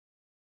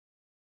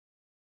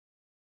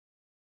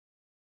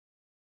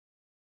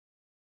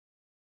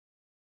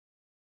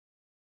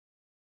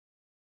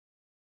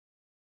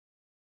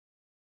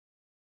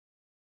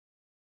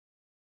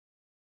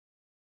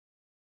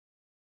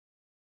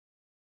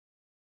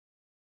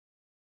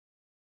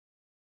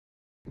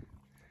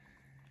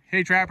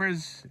Hey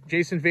trappers,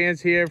 Jason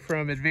Vance here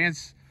from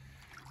Advanced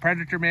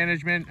Predator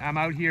Management. I'm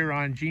out here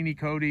on Jeanie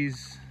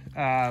Cote's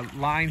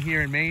line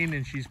here in Maine,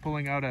 and she's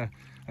pulling out a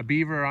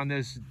beaver on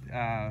this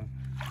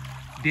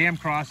dam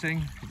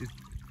crossing.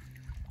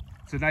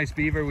 It's a nice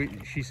beaver.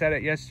 She set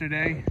it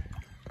yesterday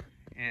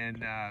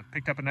and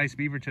picked up a nice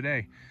beaver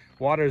today.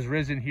 Water's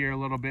risen here a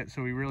little bit,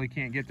 so we really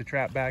can't get the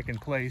trap back in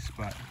place,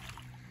 but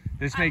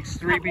this makes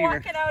three beaver. I'm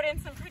walking out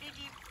in some pretty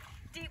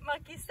deep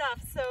mucky stuff,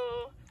 so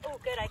oh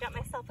good, I got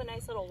myself a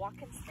nice little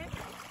walking stick.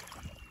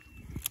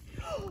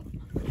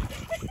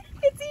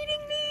 It's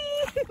eating me.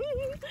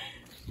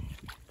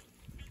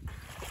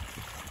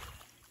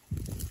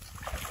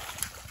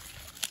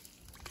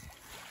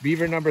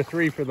 Beaver number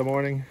 3 for the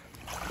morning.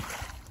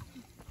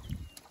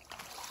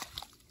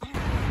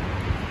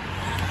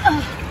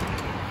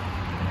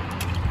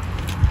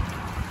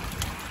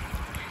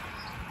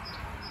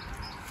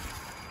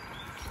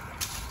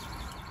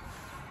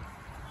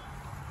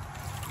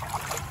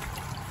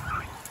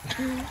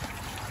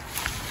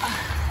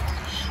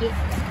 Shit.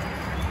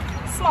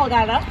 Small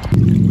guy though.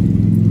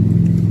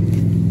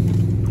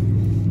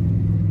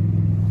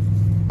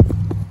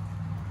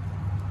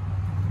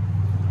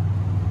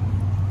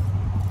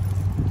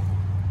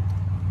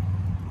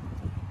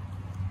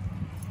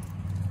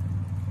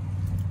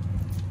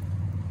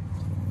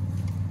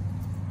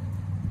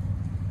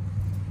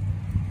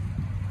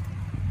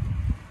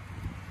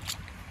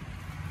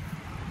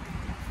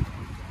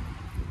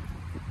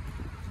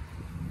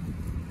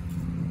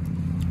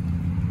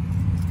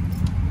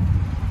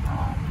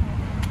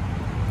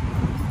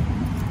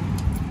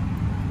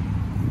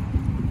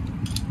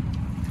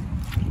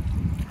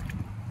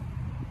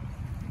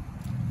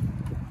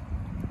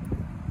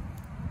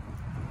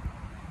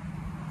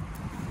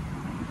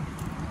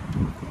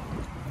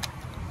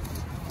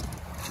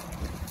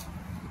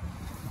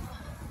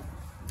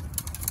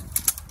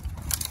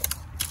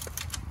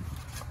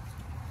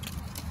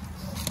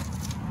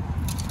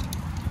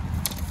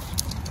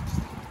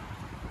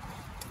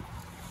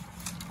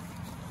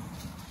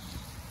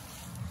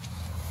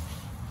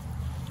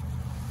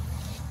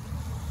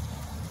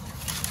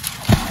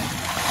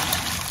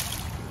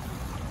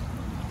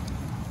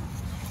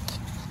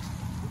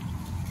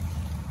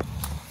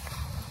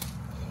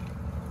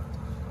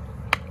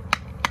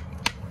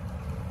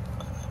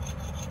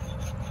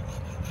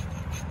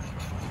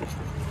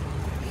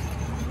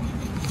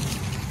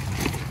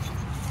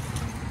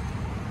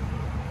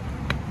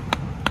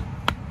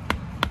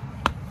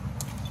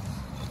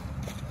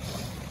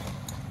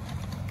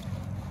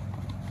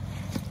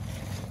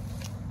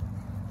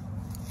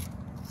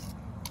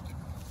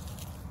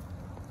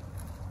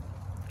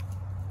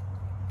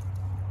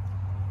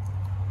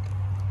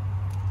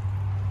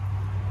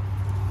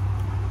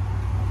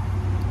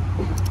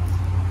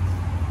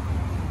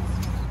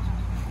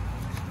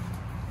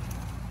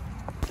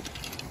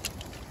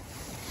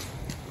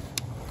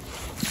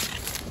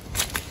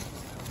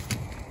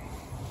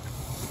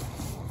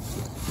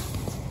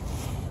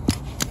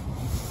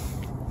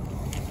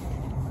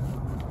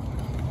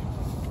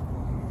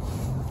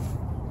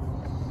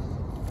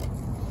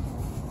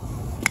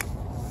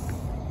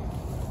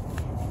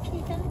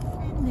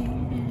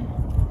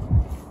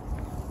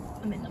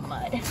 I'm in the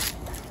mud. Can't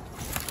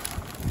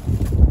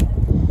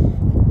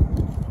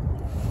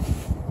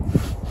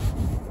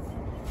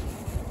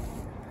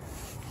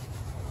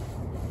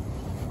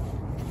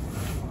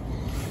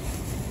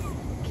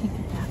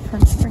get that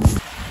front spring.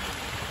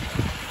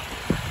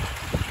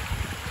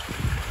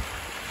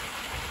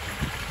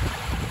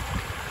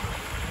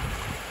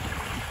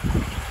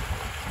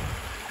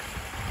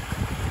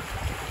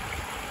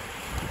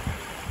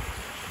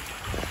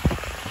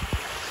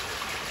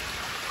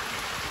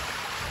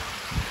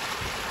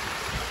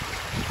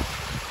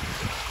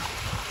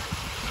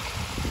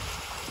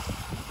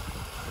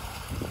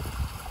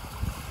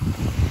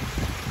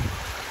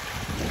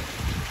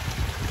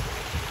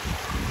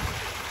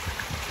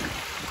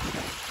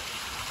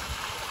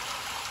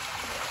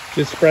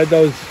 Just spread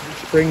those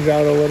springs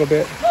out a little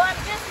bit. Well, I'm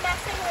just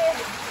messing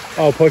with.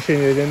 Oh, pushing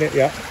it in it,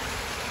 yeah.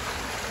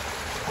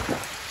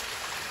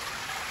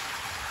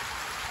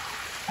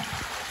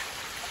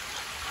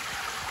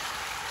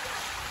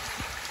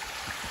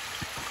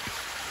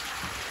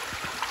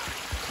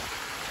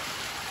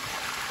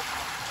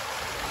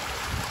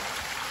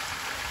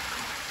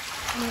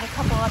 I need a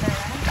couple other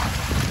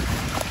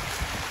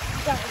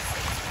guys.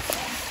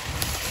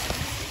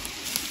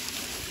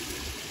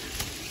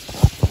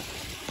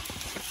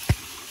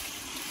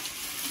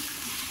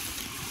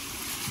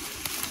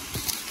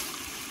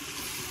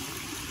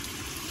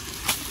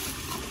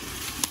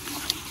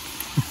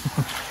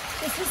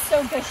 This is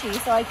so gushy,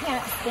 so I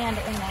can't stand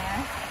in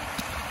there.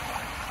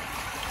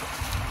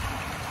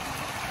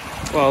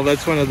 Well,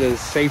 that's one of the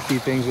safety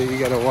things that you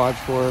got to watch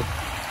for.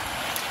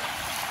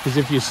 Because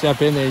if you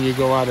step in there and you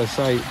go out of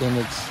sight, then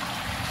it's...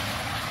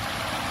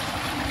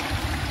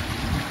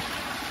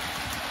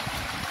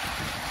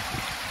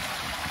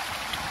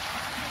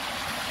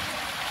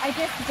 I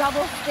just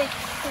double stitched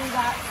through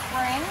that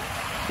spring.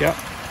 Yep.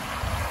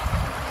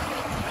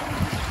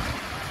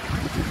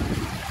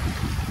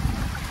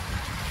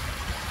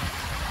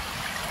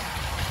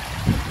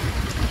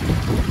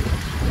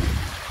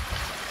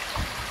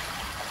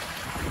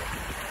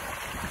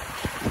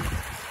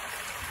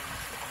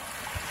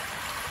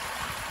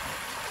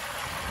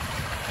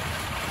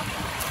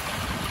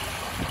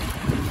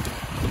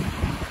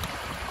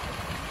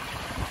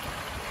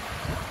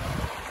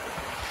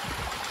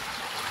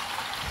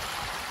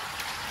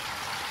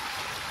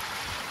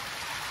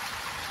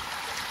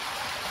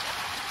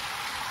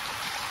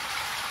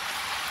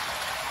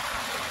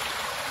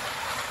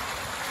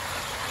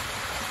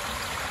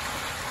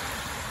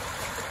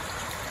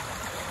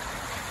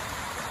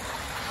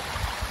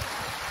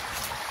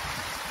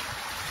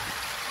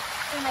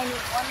 I need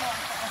one more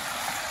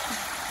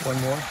first. One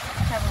more?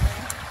 Probably.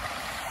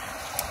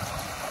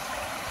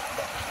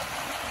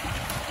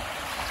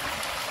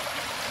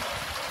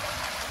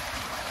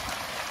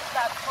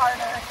 That's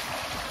harder.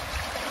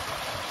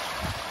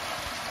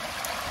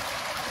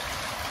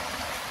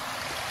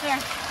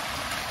 There.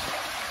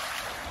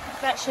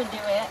 That should do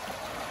it.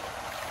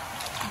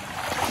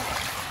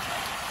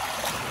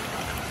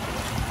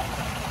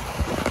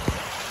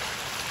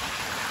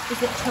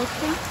 Is it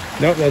tilting?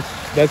 No,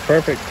 that's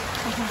perfect.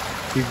 Okay.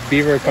 The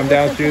beaver come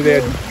down like through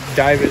there,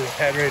 dive his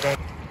head right on.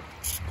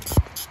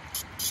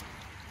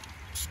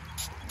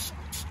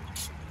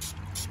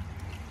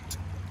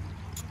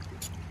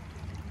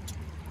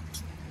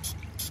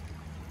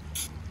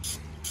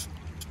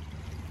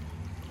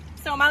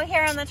 So I'm out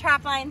here on the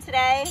trap line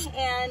today,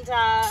 and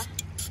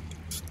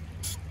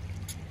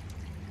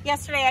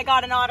yesterday I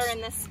got an otter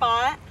in this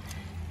spot,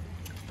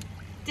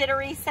 did a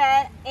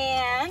reset,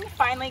 and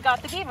finally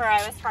got the beaver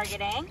I was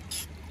targeting.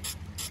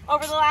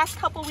 Over the last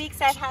couple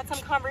weeks, I've had some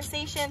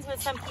conversations with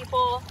some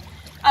people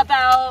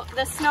about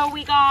the snow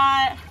we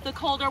got, the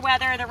colder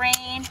weather, the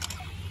rain,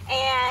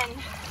 and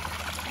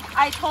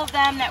I told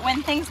them that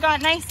when things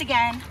got nice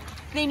again,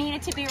 they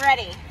needed to be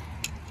ready.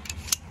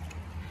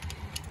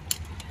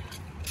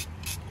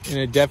 And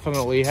it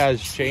definitely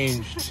has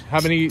changed.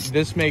 How many,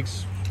 this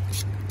makes?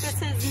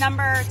 This is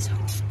number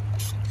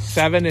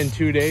 7 in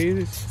 2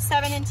 days?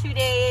 7 in 2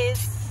 days.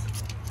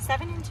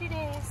 7 in 2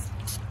 days.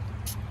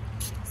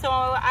 So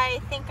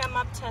I think I'm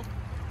up to...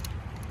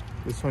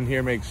 This one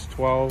here makes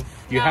 12.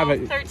 You no, have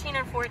it 13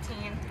 or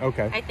 14.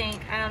 Okay. I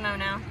think. I don't know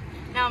now.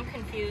 Now I'm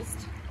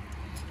confused.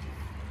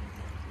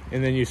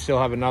 And then you still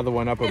have another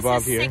one up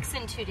above here. This is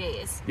 6 in 2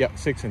 days. Yep,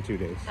 6 in 2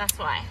 days. That's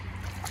why.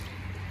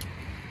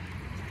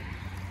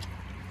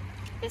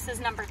 This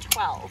is number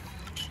 12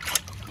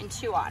 in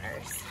 2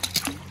 otters.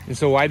 And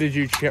so why did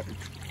you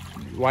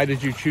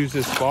choose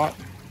this spot?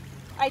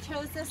 I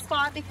chose this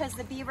spot because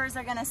the beavers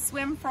are going to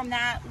swim from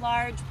that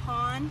large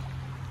pond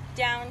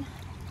down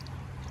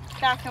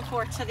back and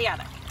forth to the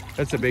other.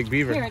 That's a big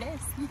beaver. Here it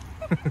is.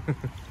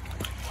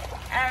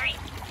 All right.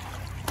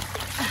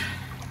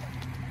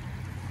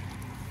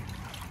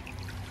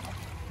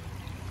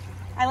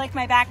 I like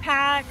my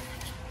backpack.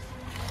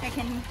 I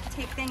can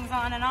take things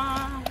on and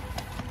off.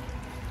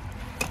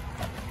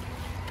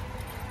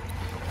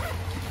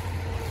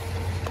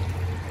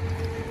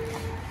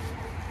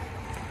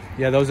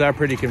 Yeah, those are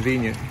pretty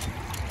convenient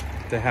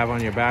to have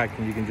on your back,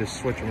 and you can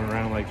just switch them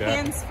around like that.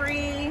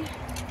 Hands-free.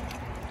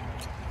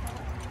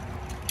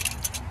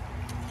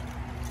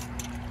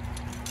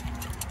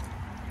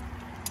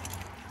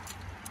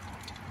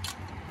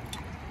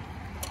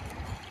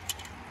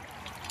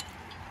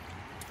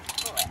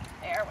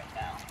 There we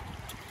go.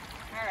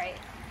 All right.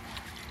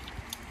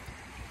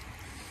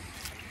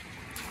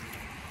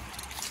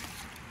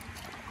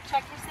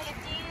 Check your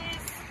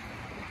safeties.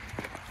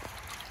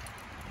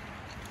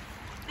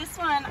 This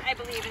one, I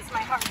believe, is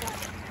my hard one.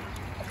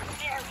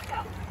 There we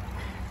go.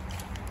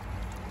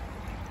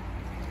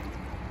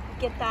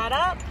 Get that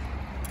up.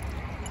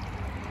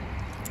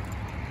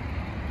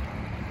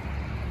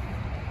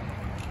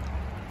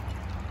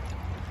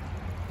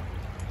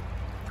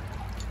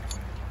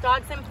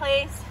 Dogs in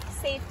place.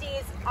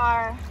 Safeties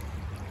are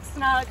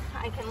snug.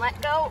 I can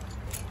let go.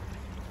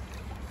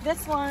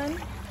 This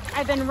one,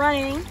 I've been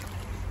running.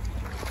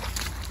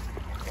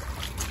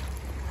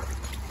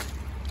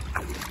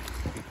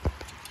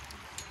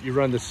 You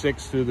run the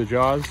 6 through the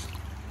jaws?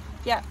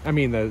 Yeah. I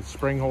mean the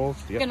spring holes?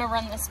 Yep. Gonna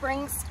run the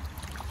springs.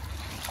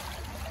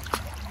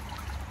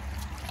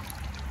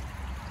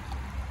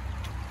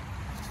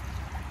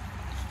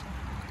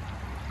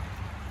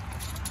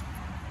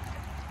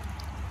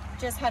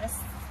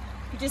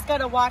 You just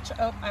gotta watch.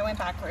 Oh, I went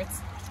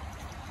backwards.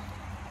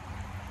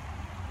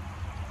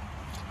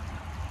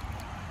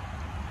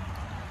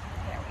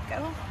 There we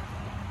go.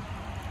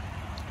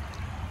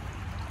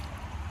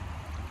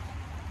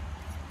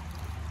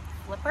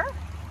 Flipper.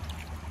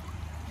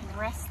 And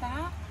rest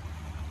that.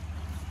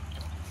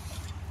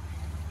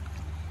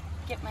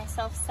 Get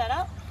myself set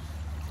up.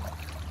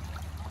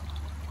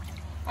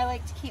 I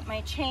like to keep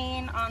my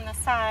chain on the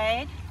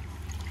side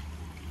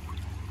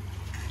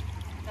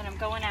that I'm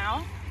going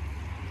out.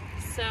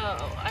 So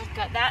I've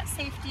got that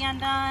safety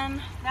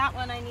undone. That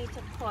one I need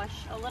to push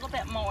a little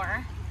bit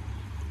more.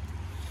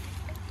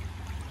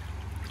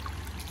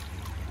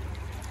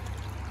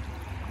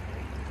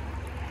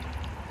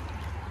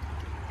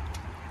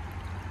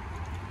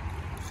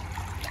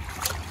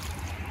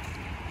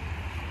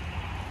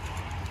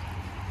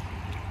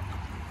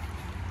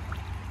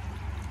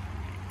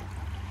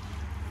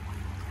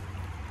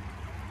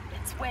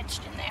 It's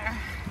wedged in there.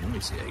 Let me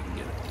see if I can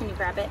get it. Can you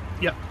grab it?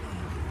 Yep.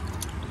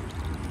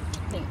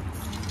 Thanks.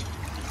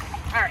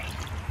 All right.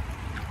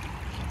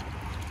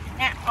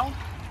 Now,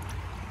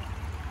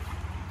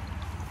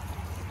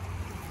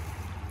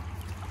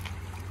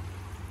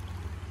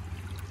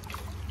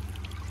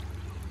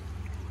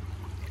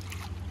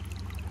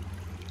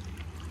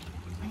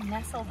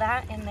 nestle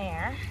that in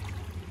there.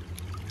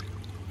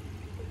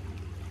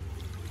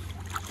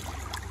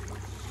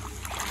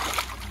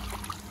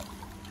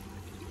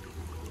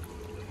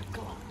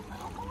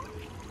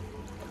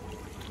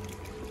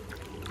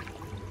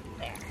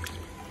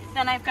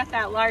 Then I've got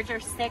that larger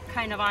stick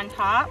kind of on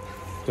top.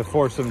 To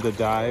force them to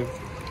dive.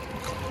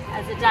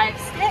 As a dive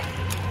stick.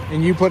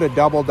 And you put a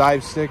double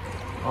dive stick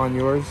on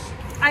yours?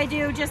 I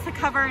do, just to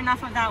cover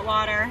enough of that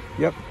water.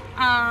 Yep.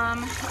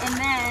 And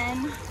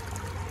then,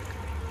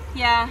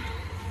 yeah,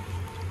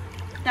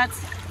 that's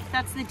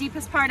the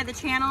deepest part of the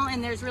channel,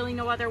 and there's really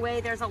no other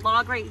way. There's a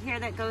log right here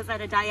that goes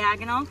at a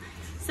diagonal,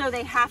 so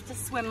they have to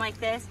swim like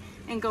this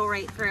and go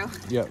right through.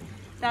 Yep.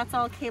 That's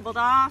all cabled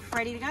off,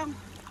 ready to go.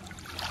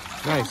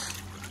 Nice.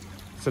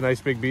 It's a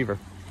nice big beaver.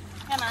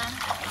 Come on.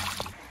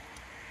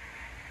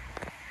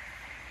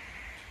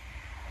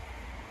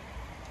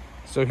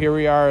 So here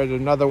we are at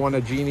another one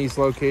of Jeannie's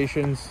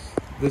locations.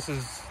 This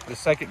is the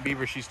second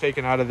beaver she's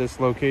taken out of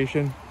this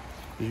location.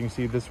 As you can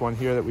see, this one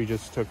here that we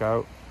just took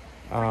out.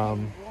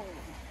 And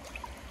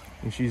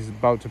she's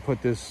about to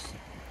put this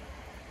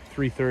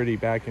 330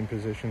 back in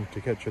position to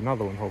catch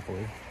another one,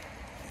 hopefully.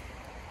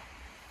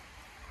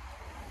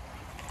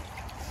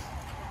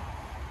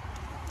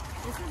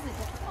 This is a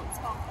difficult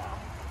spot though.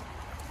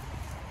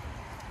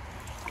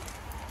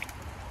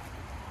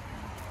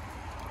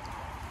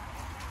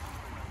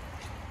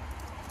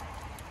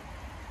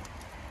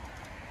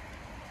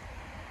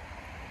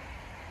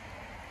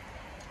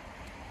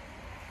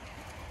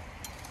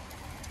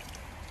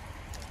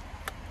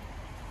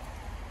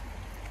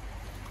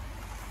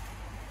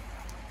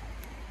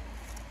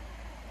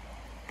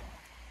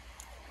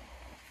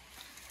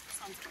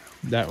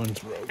 That one's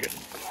broken.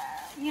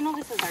 You know,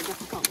 this is our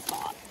difficult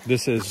spot.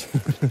 This is,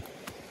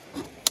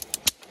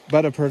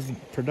 but a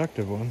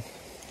productive one.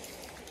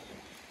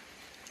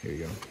 Here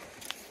you go.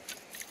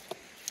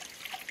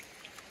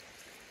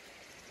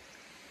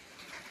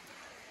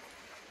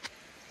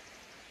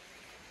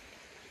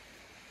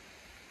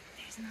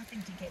 There's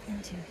nothing to get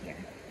into here.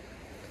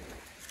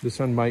 This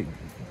one might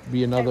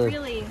be another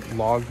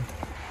log.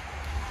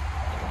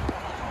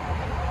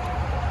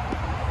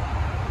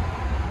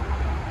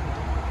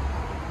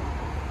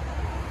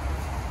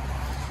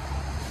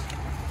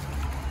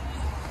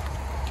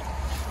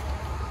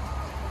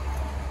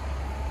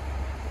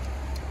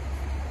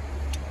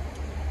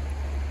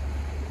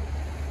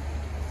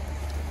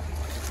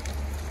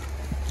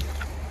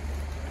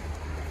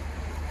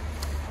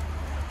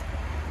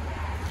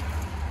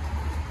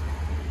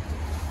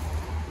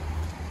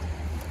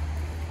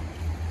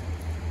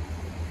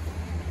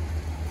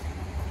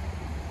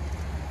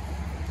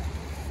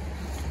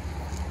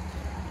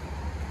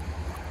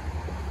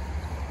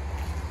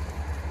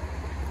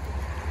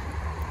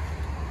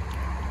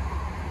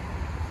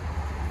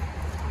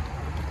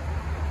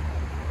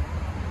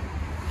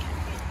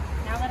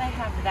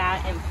 Have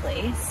that in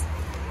place.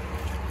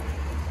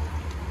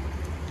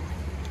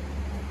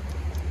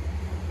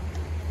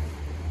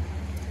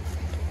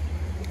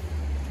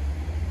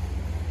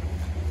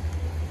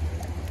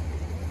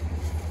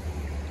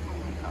 Oh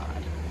my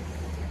God.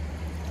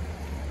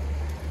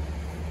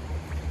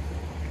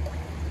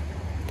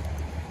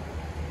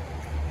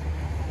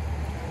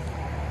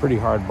 Pretty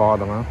hard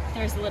bottom, huh?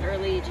 There's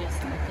literally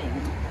just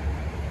nothing.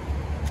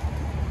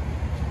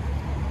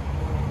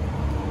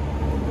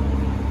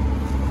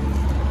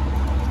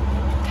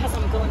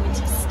 Going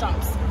into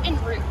stumps and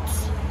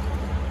roots.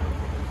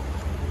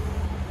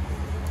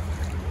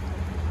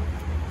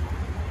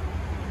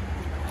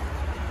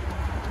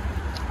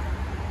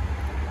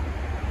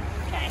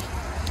 Okay.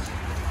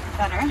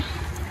 Better.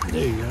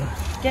 There you go.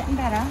 Getting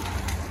better.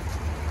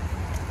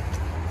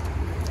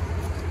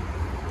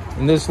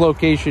 And this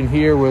location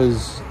here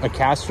was a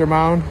castor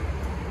mound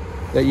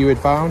that you had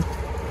found?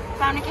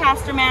 Found a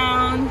castor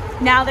mound.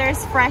 Now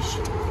there's fresh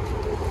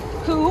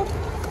poop.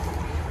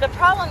 The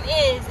problem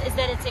is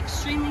that it's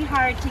extremely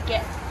hard to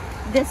get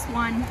this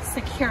one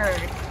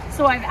secured.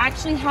 So I've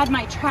actually had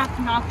my trap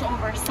knocked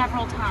over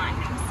several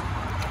times.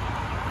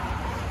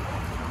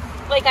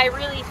 Like, I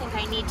really think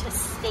I need to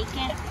stake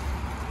it.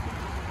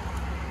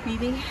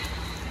 Maybe?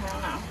 I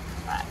don't know.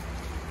 But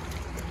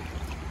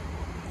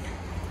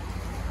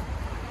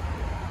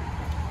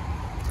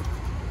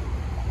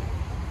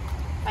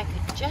if I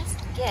could just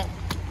get,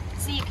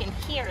 so you can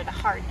hear the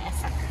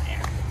hardness under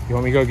there. You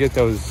want me to go get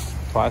those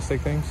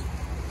plastic things?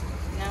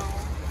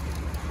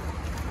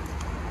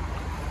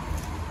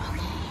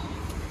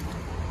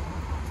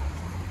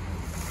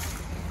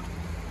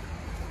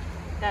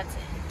 That's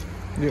it.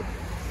 Yep.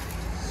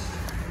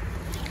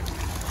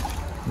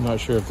 I'm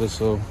not sure if this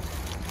will,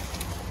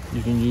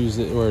 you can use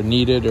it or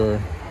need it or.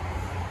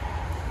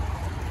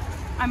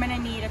 I'm gonna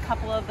need a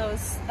couple of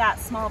those, that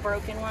small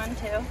broken one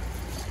too.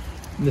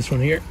 This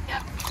one here?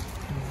 Yep.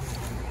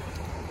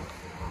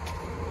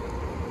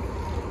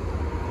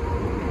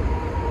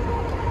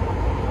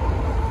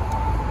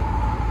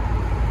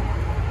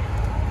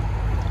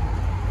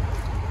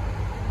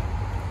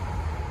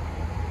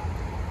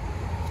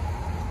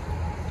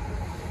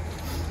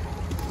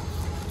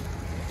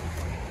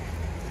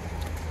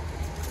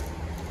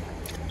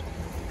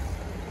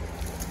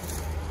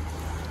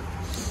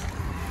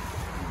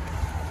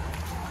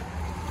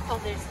 Oh,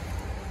 there's,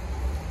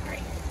 all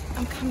right,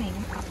 I'm coming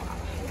up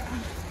here.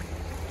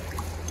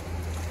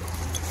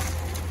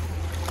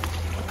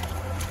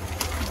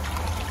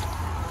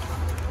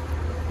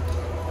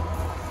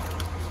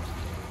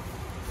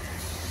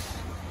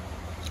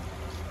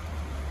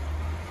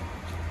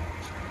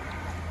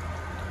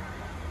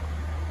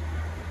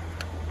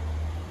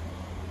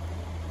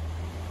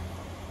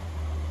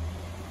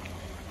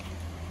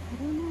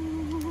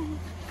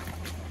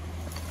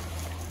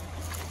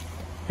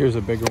 Here's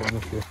a bigger one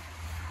if you.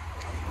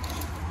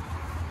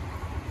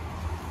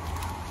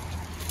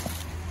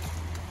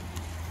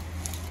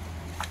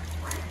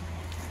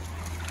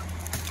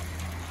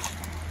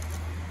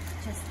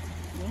 Just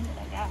name it,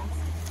 I guess.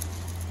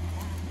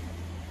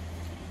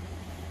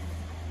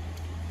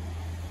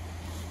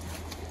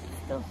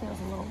 Still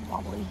feels a little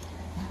wobbly.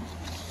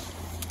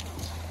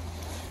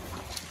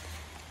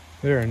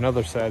 There,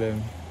 another set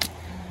in.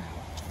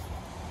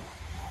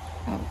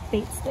 Oh,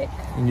 bait stick.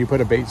 And you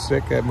put a bait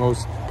stick at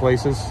most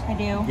places? I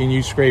do. And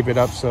you scrape it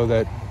up so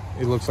that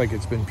it looks like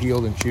it's been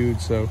peeled and chewed,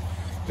 so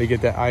they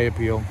get that eye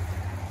appeal.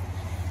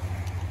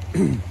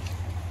 And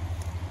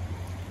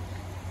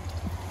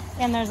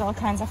there's all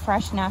kinds of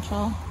fresh,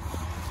 natural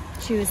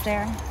chews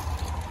there.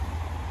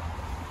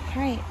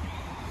 All right.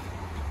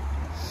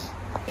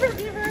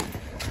 Beaver.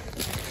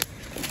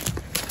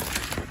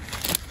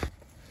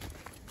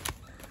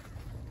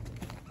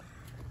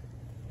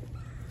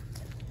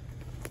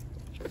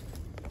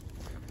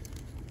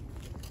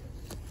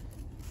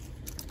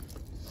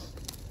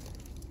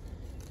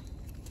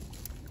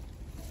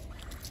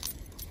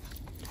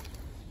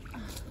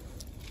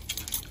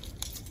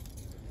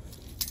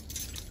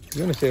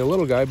 I'm gonna say a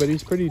little guy, but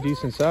he's pretty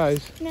decent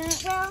size. Nah,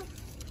 well,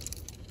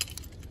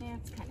 yeah,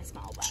 it's kind of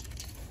small, but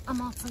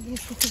I'm also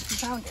used to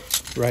 50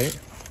 pounders. Right.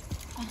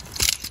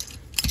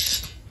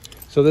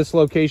 So this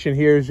location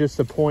here is just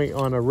a point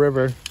on a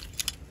river.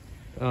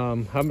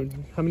 How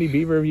many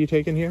beaver have you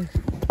taken here?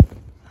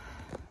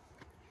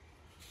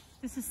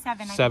 This is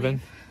 7.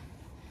 7.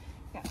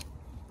 Yeah.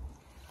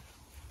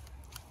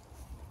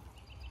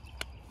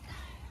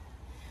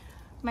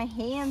 My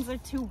hands are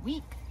too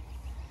weak.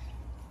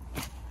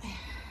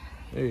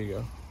 There you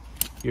go.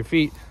 Your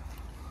feet.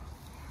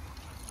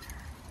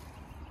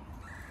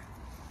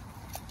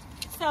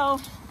 So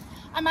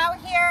I'm out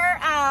here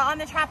on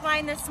the trap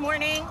line this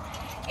morning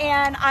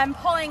and I'm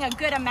pulling a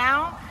good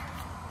amount.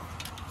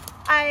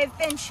 I've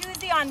been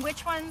choosy on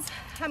which ones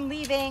I'm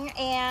leaving,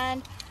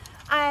 and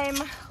I'm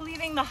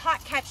leaving the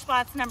hot catch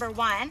spots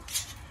 #1.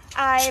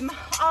 I'm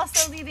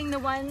also leaving the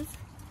ones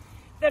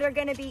that are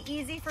going to be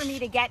easy for me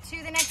to get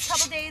to the next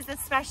couple days,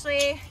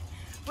 especially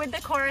with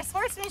the Chorus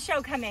Sportsman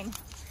Show coming.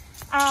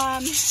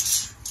 I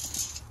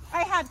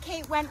have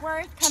Kate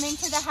Wentworth coming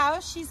to the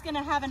house. She's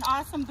gonna have an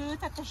awesome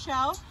booth at the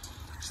show.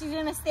 She's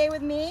gonna stay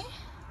with me,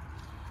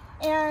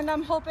 and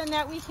I'm hoping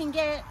that we can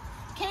get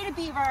Kate a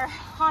beaver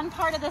on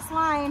part of this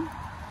line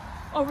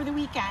over the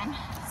weekend.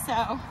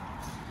 So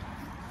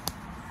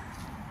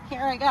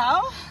here I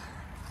go.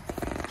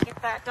 Get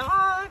that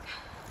dog.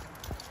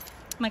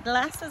 My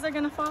glasses are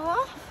gonna fall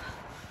off.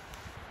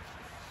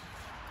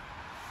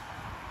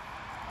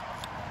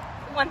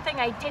 One thing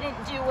I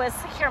didn't do was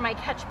secure my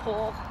catch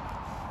pole,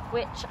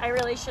 which I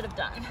really should have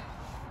done.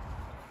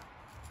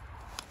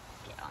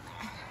 Get on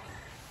there.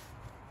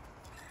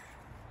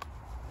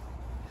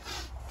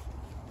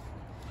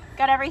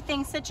 Got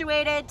everything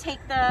situated.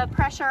 Take the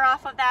pressure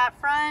off of that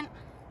front.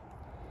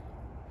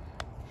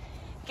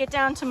 Get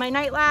down to my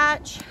night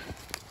latch.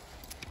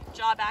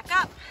 Jaw back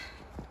up.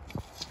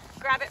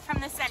 Grab it from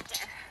the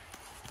center.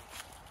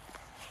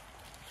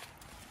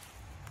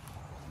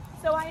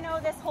 So I know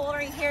this hole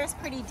right here is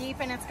pretty deep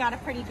and it's got a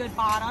pretty good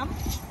bottom.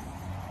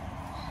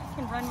 I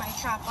can run my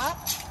trap up.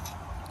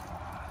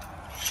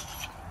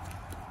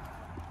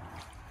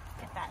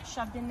 Get that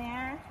shoved in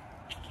there.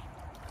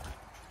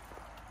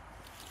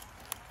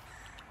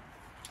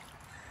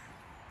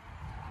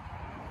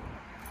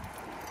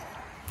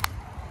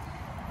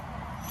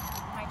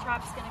 My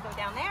trap's gonna go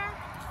down there.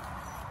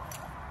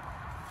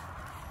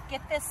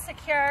 Get this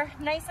secure,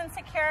 nice and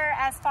secure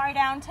as far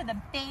down to the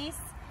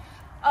base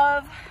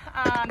of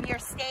your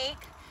stake.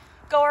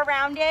 Go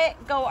around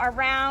it, go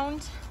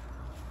around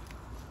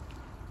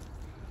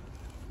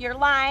your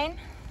line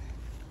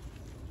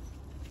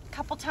a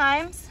couple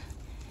times,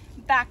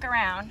 back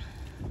around.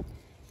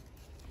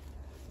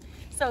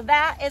 So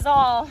that is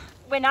all.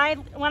 When I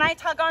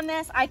tug on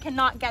this, I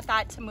cannot get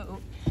that to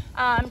move.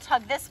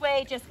 Tug this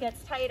way, just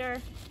gets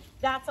tighter.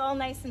 That's all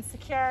nice and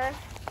secure.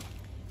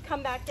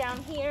 Come back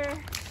down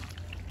here.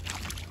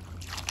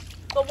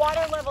 The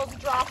water level's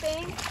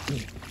dropping.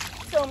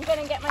 So I'm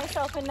gonna get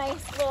myself a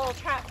nice little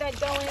trap bed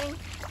going.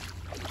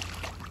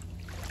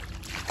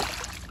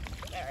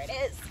 There it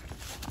is.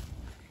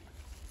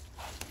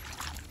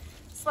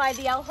 Slide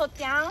the L hook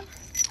down.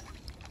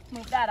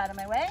 Move that out of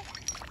my way.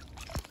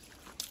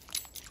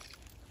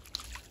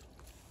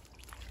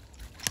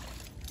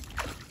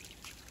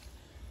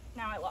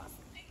 Now I lost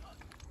the big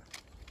hook.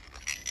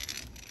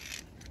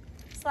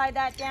 Slide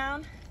that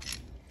down.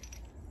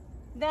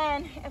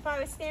 Then if I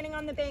was standing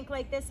on the bank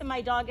like this and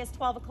my dog is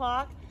 12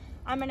 o'clock,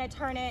 I'm gonna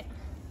turn it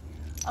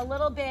a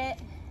little bit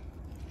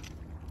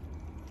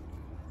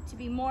to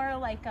be more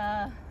like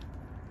a,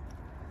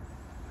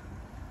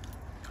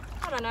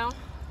 I don't know,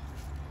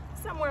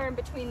 somewhere in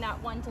between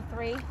that 1 to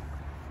 3.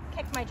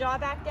 Kick my jaw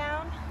back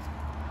down.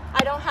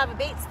 I don't have a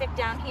bait stick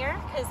down here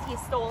because he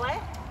stole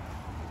it.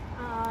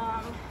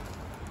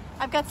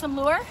 I've got some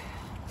lure.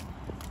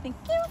 Thank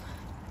you.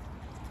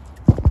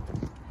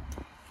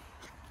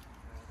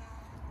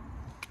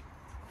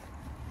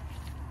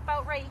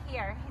 about right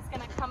here. He's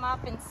gonna come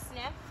up and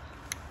sniff.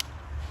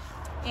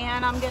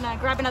 And I'm gonna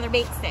grab another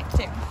bait stick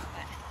too.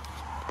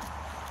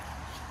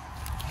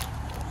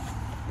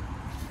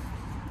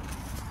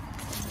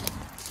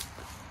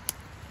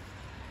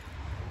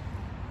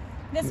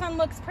 This one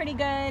looks pretty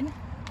good.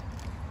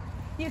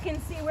 You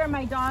can see where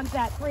my dog's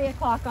at 3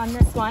 o'clock on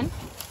this one.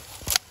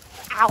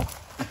 Ow.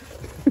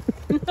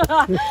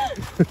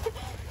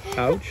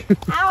 Ouch.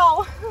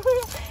 Ow.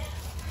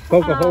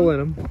 Poke a hole in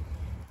them.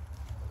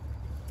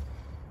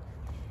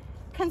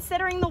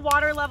 Considering the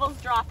water levels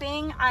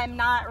dropping, I'm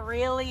not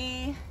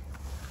really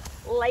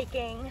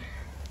liking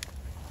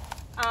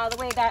the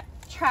way that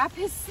trap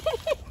is sitting.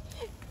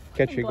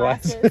 Catch your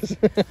glasses.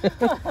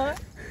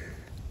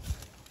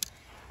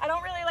 I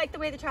don't really like the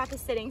way the trap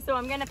is sitting, so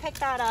I'm gonna pick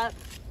that up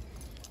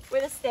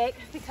with a stick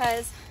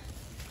because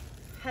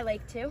I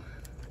like to.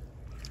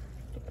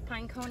 Get the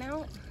pine cone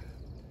out.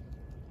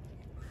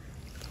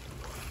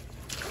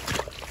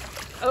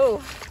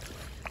 Oh,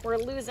 we're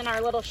losing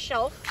our little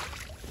shelf.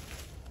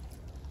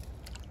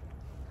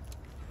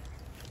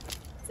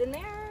 It's in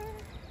there.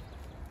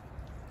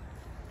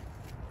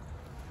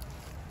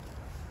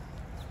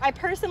 I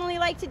personally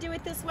like to do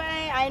it this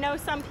way. I know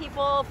some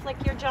people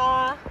flick your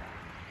jaw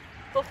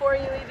before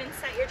you even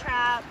set your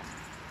trap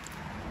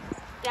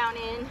down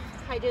in.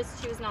 I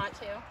just choose not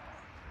to.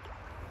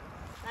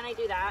 Then I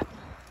do that.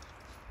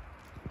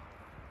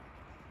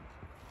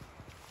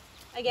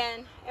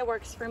 Again, it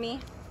works for me.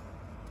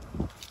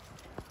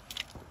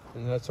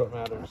 And that's what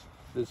matters.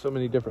 There's so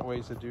many different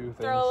ways to do things.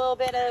 Throw a little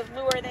bit of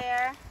lure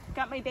there.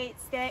 Got my bait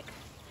stick.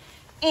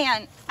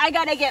 And I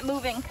gotta get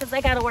moving because I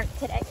gotta work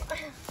today.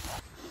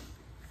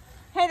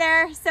 Hey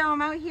there, so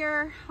I'm out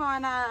here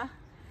on a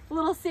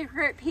little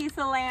secret piece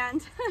of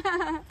land.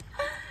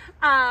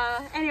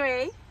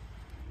 Anyway,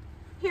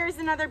 here's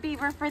another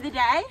beaver for the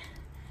day.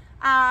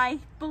 I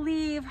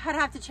believe, I'd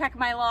have to check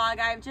my log,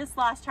 I've just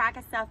lost track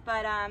of stuff,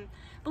 but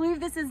believe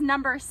this is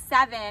number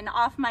 7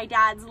 off my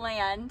dad's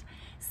land.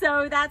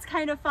 So that's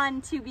kind of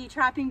fun to be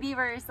trapping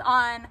beavers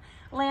on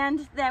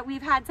land that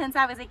we've had since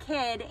I was a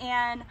kid,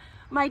 and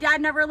my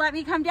dad never let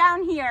me come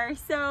down here.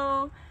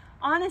 So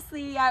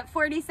honestly, at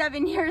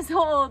 47 years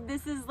old,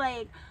 this is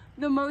like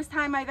the most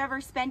time I've ever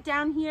spent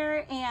down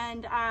here.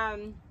 And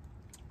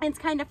it's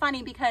kind of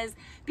funny because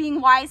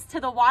being wise to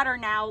the water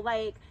now,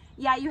 like,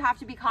 yeah, you have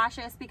to be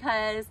cautious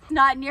because it's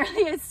not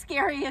nearly as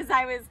scary as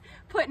I was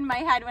put in my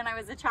head when I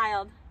was a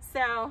child.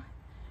 So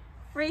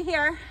right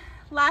here,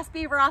 last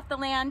beaver off the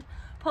land,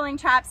 pulling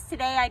traps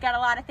today. I got a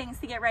lot of things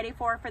to get ready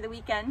for the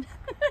weekend.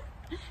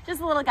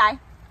 Just a little guy.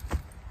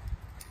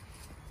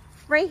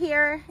 Right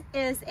here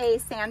is a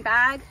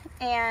sandbag,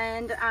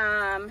 and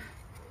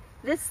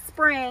this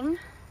spring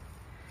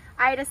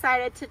I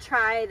decided to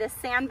try the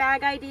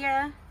sandbag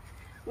idea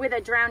with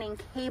a drowning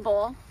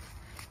cable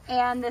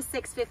and the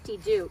 650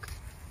 Duke.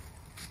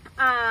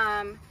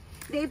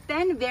 They've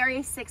been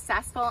very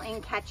successful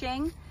in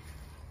catching.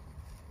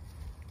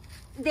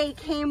 They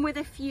came with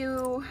a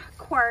few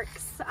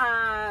quirks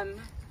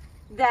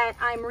that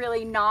I'm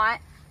really not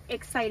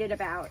excited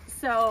about.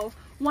 So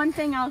one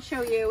thing I'll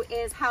show you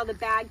is how the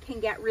bag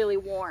can get really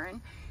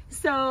worn.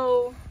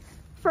 So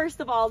first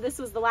of all, this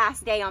was the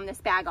last day on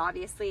this bag,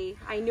 obviously.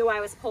 I knew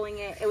I was pulling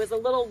it. It was a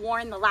little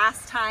worn the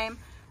last time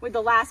with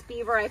the last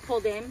beaver I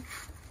pulled in.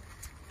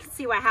 You can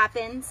see what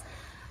happens.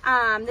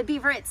 The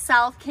beaver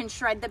itself can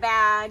shred the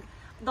bag.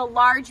 The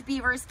large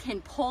beavers can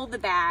pull the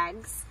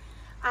bags.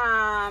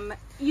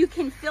 You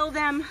can fill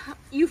them,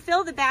 you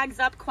fill the bags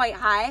up quite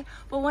high,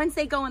 but once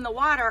they go in the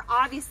water,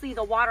 obviously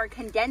the water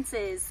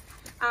condenses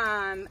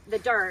the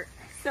dirt.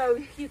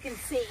 So you can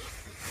see,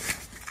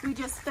 we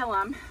just fill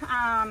them.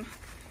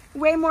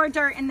 Way more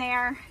dirt in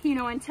there, you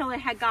know, until it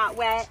had got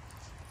wet.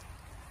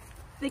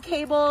 The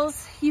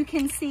cables, you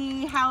can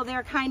see how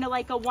they're kind of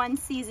like a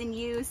 1-season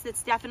use.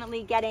 It's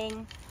definitely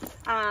getting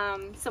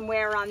some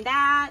wear on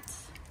that.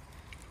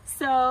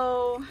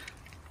 So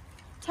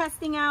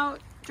testing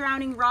out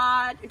drowning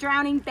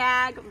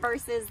bag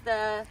versus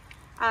the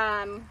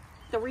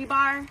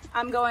rebar,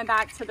 I'm going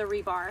back to the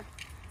rebar.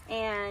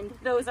 And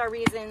those are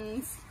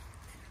reasons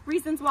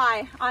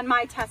why on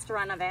my test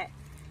run of it.